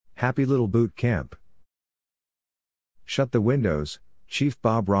Happy little boot camp. Shut the windows. Chief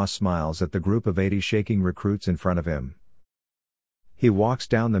Bob Ross smiles at the group of 80 shaking recruits in front of him. He walks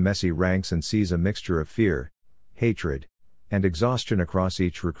down the messy ranks and sees a mixture of fear, hatred, and exhaustion across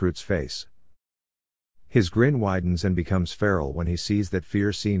each recruit's face. His grin widens and becomes feral when he sees that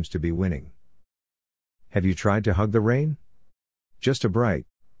fear seems to be winning. Have you tried to hug the rain? Just a bright,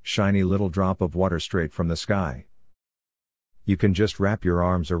 shiny little drop of water straight from the sky. You can just wrap your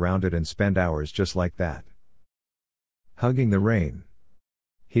arms around it and spend hours just like that. Hugging the rain.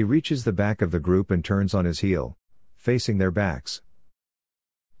 He reaches the back of the group and turns on his heel, facing their backs.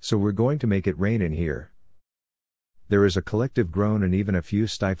 So we're going to make it rain in here. There is a collective groan and even a few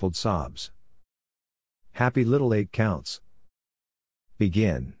stifled sobs. Happy little 8 counts.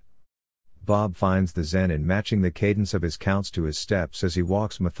 Begin. Bob finds the zen in matching the cadence of his counts to his steps as he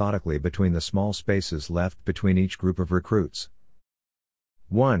walks methodically between the small spaces left between each group of recruits.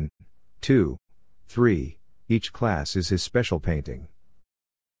 1, 2, 3, each class is his special painting.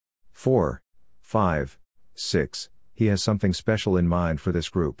 4, 5, 6, he has something special in mind for this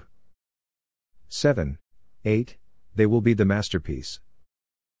group. 7, 8, they will be the masterpiece.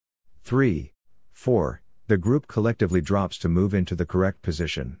 3, 4, the group collectively drops to move into the correct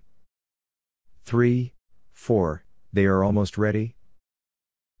position. 3, 4, they are almost ready.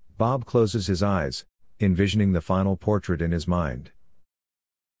 Bob closes his eyes, envisioning the final portrait in his mind.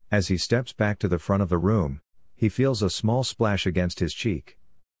 As he steps back to the front of the room, he feels a small splash against his cheek.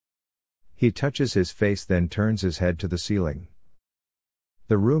 He touches his face, then turns his head to the ceiling.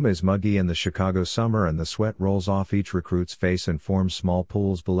 The room is muggy in the Chicago summer and the sweat rolls off each recruit's face and forms small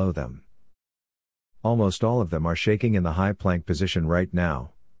pools below them. Almost all of them are shaking in the high plank position right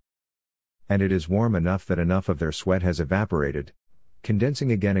now. And it is warm enough that enough of their sweat has evaporated,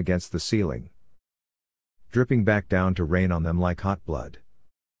 condensing again against the ceiling, dripping back down to rain on them like hot blood.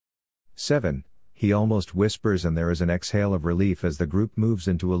 7, he almost whispers, and there is an exhale of relief as the group moves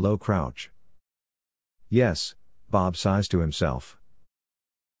into a low crouch. Yes, Bob sighs to himself.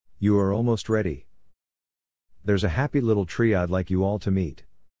 You are almost ready. There's a happy little tree I'd like you all to meet.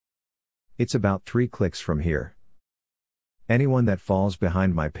 It's about 3 clicks from here. Anyone that falls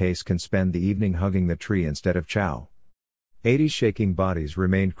behind my pace can spend the evening hugging the tree instead of chow. 80 shaking bodies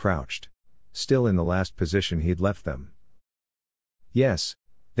remained crouched, still in the last position he'd left them. Yes,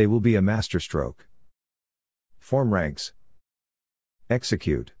 they will be a masterstroke. Form ranks.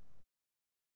 Execute.